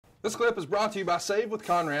This clip is brought to you by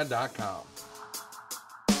SaveWithConrad.com.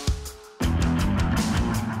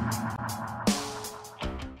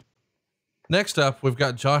 Next up, we've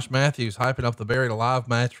got Josh Matthews hyping up the Buried Alive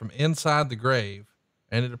match from inside the grave.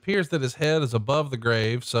 And it appears that his head is above the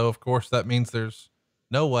grave. So of course that means there's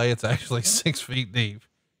no way it's actually 6 feet deep.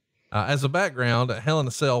 As a background, at Hell in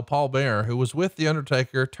a Cell, Paul Bearer, who was with The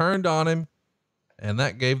Undertaker, turned on him, and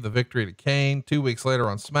that gave the victory to Kane. 2 weeks later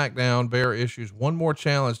on SmackDown, Bearer issues one more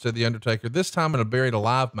challenge to The Undertaker, this time in a Buried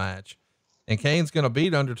Alive match. And Kane's going to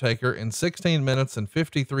beat Undertaker in 16 minutes and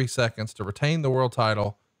 53 seconds to retain the world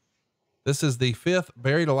title. This is the 5th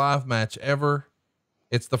Buried Alive match ever.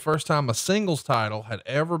 It's the first time a singles title had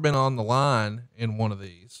ever been on the line in one of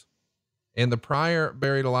these. In the prior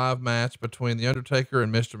Buried Alive match between The Undertaker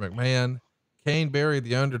and Mr. McMahon, Kane buried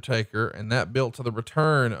The Undertaker, and that built to the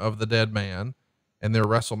return of the dead man in their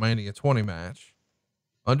WrestleMania 20 match.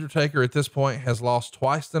 Undertaker at this point has lost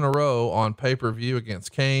twice in a row on pay-per-view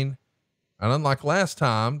against Kane. And unlike last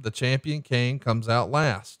time, the champion Kane comes out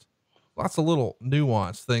last. Lots of little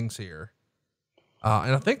nuanced things here.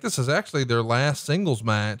 And I think this is actually their last singles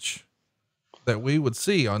match that we would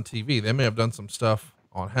see on TV. They may have done some stuff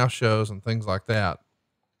on house shows and things like that.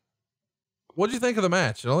 What do you think of the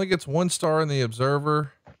match? It only gets 1 star in the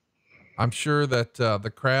Observer. I'm sure that,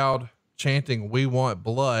 the crowd chanting "We want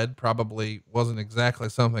blood" probably wasn't exactly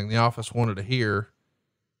something the office wanted to hear.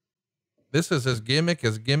 This is as gimmick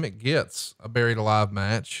gets, a Buried Alive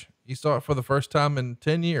match. You saw it for the first time in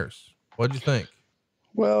 10 years. What'd you think?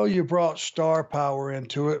 Well, you brought star power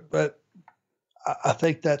into it, but I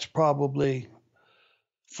think that's probably,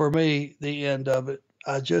 for me, the end of it.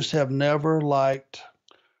 I just have never liked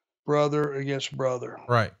brother against brother.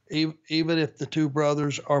 Right. Even if the two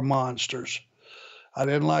brothers are monsters. I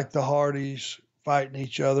didn't like the Hardys fighting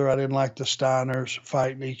each other. I didn't like the Steiners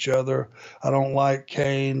fighting each other. I don't like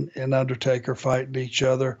Kane and Undertaker fighting each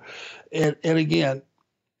other. And again,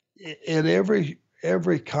 in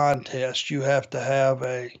every contest, you have to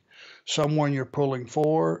have someone you're pulling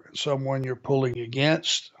for, someone you're pulling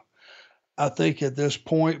against. I think at this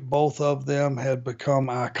point, both of them had become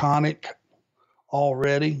iconic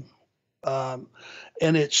already. And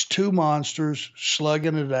it's two monsters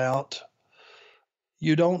slugging it out.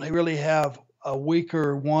 You don't really have a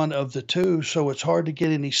weaker one of the two, so it's hard to get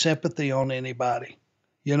any sympathy on anybody.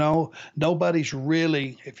 You know, nobody's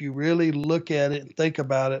really, if you really look at it and think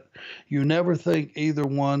about it, you never think either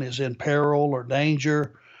one is in peril or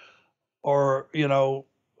danger or, in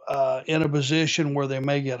a position where they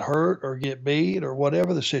may get hurt or get beat or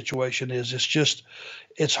whatever the situation is.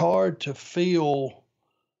 It's hard to feel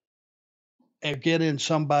and get in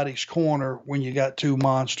somebody's corner when you got two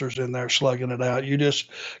monsters in there slugging it out. You just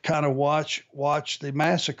kind of watch the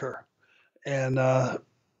massacre. And,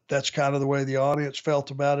 that's kind of the way the audience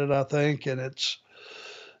felt about it, I think. And it's,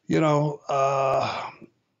 it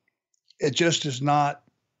just is not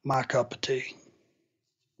my cup of tea.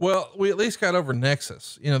 Well, we at least got over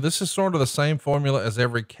Nexus. This is sort of the same formula as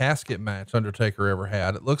every casket match Undertaker ever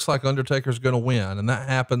had. It looks like Undertaker's going to win. And that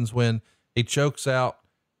happens when he chokes out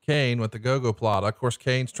Kane with the go-go plata. Of course,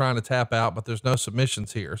 Kane's trying to tap out, but there's no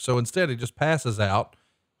submissions here. So instead he just passes out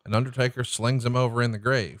and Undertaker slings him over in the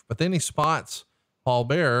grave. But then he spots Paul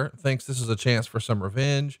Bearer, thinks this is a chance for some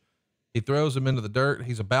revenge. He throws him into the dirt.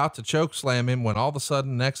 He's about to choke slam him when all of a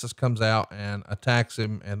sudden Nexus comes out and attacks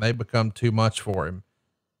him, and they become too much for him.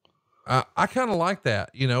 I kind of like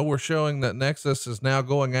that. We're showing that Nexus is now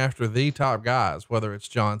going after the top guys, whether it's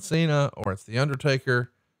John Cena or it's The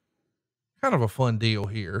Undertaker. Kind of a fun deal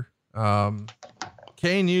here.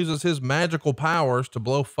 Kane uses his magical powers to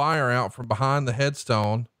blow fire out from behind the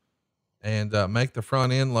headstone and make the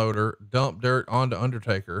front end loader dump dirt onto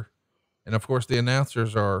Undertaker. And of course the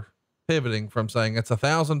announcers are pivoting from saying it's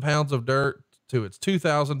 1,000 pounds of dirt to it's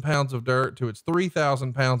 2,000 pounds of dirt to it's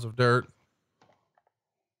 3,000 pounds of dirt.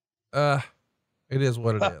 It is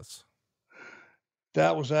what it is.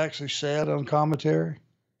 That was actually said on commentary.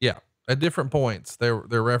 Yeah. At different points, they're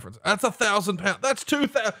referenced. That's 1,000 pounds. That's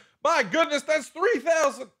 2,000. My goodness. That's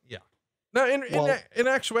 3,000. Yeah. Now, in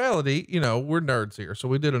actuality, we're nerds here, so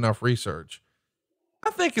we did enough research. I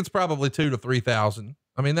think it's probably 2,000 to 3,000.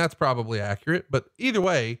 I mean, that's probably accurate, but either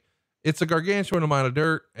way, it's a gargantuan amount of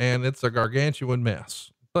dirt and it's a gargantuan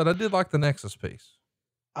mess. But I did like the Nexus piece.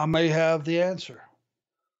 I may have the answer.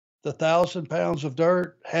 The 1,000 pounds of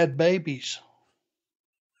dirt had babies.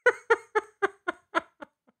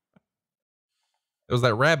 It was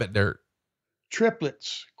that rabbit dirt.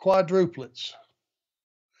 Triplets, quadruplets.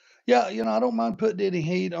 Yeah, I don't mind putting any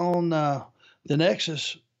heat on the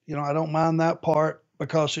Nexus. I don't mind that part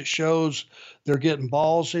because it shows they're getting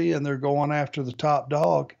ballsy and they're going after the top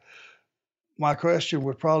dog. my question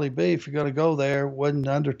would probably be, if you're going to go there, wouldn't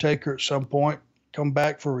Undertaker at some point come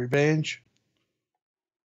back for revenge?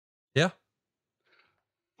 Yeah.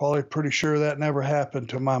 Probably pretty sure that never happened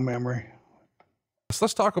to my memory. So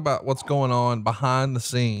let's talk about what's going on behind the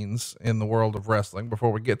scenes in the world of wrestling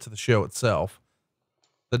before we get to the show itself.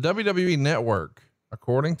 The WWE Network,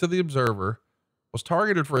 according to the Observer, was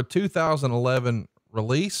targeted for a 2011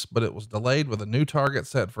 release, but it was delayed with a new target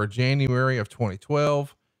set for January of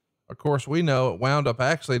 2012. Of course, we know it wound up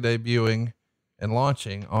actually debuting and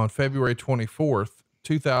launching on February 24th,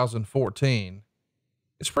 2014.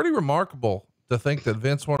 It's pretty remarkable to think that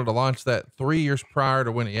Vince wanted to launch that 3 years prior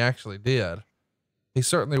to when he actually did. He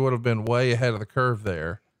certainly would have been way ahead of the curve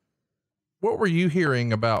there. What were you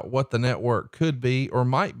hearing about what the network could be or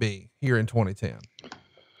might be here in 2010?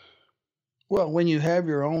 Well, when you have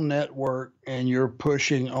your own network and you're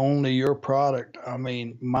pushing only your product, I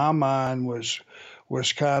mean, my mind was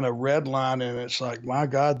kind of redlining. It's like, my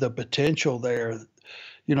God, the potential there,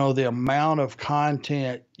 you know, the amount of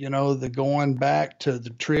content, you know, the going back to the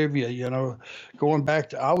trivia, you know, going back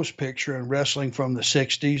to, I was picturing wrestling from the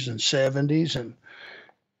 60s and 70s, and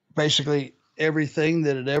basically everything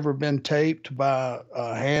that had ever been taped by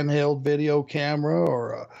a handheld video camera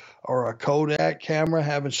or a Kodak camera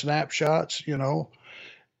having snapshots, you know.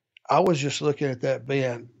 I was just looking at that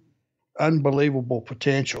being unbelievable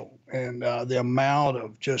potential, and the amount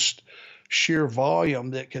of just sheer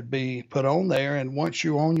volume that could be put on there. And once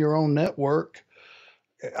you own your own network,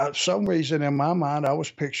 some reason in my mind, I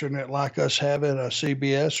was picturing it like us having a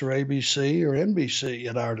CBS or ABC or NBC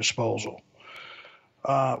at our disposal.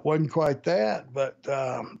 Wasn't quite that, but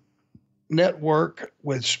network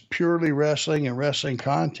with purely wrestling and wrestling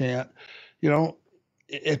content, you know,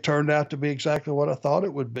 it turned out to be exactly what I thought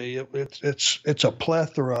it would be. It's a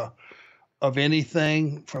plethora of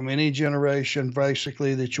anything from any generation,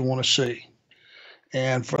 basically, that you want to see.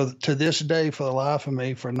 And to this day, for the life of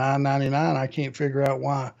me, for $9.99, I can't figure out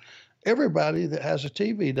why everybody that has a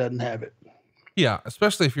TV doesn't have it. Yeah.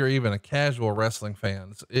 Especially if you're even a casual wrestling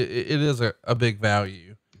fan, it is a big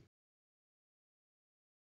value.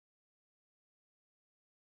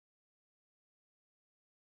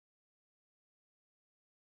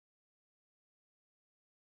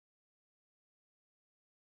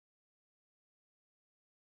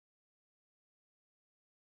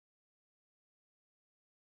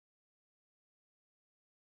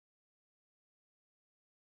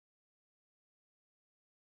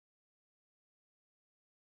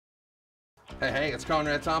 Hey, it's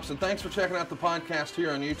Conrad Thompson. Thanks for checking out the podcast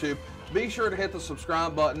here on YouTube. Be sure to hit the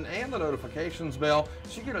subscribe button and the notifications bell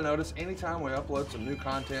so you get a notice anytime we upload some new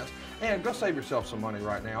content. And go save yourself some money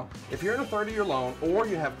right now. If you're in a 30-year loan or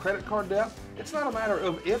you have credit card debt, it's not a matter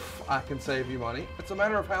of if I can save you money. It's a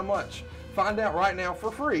matter of how much. Find out right now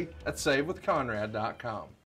for free at SaveWithConrad.com.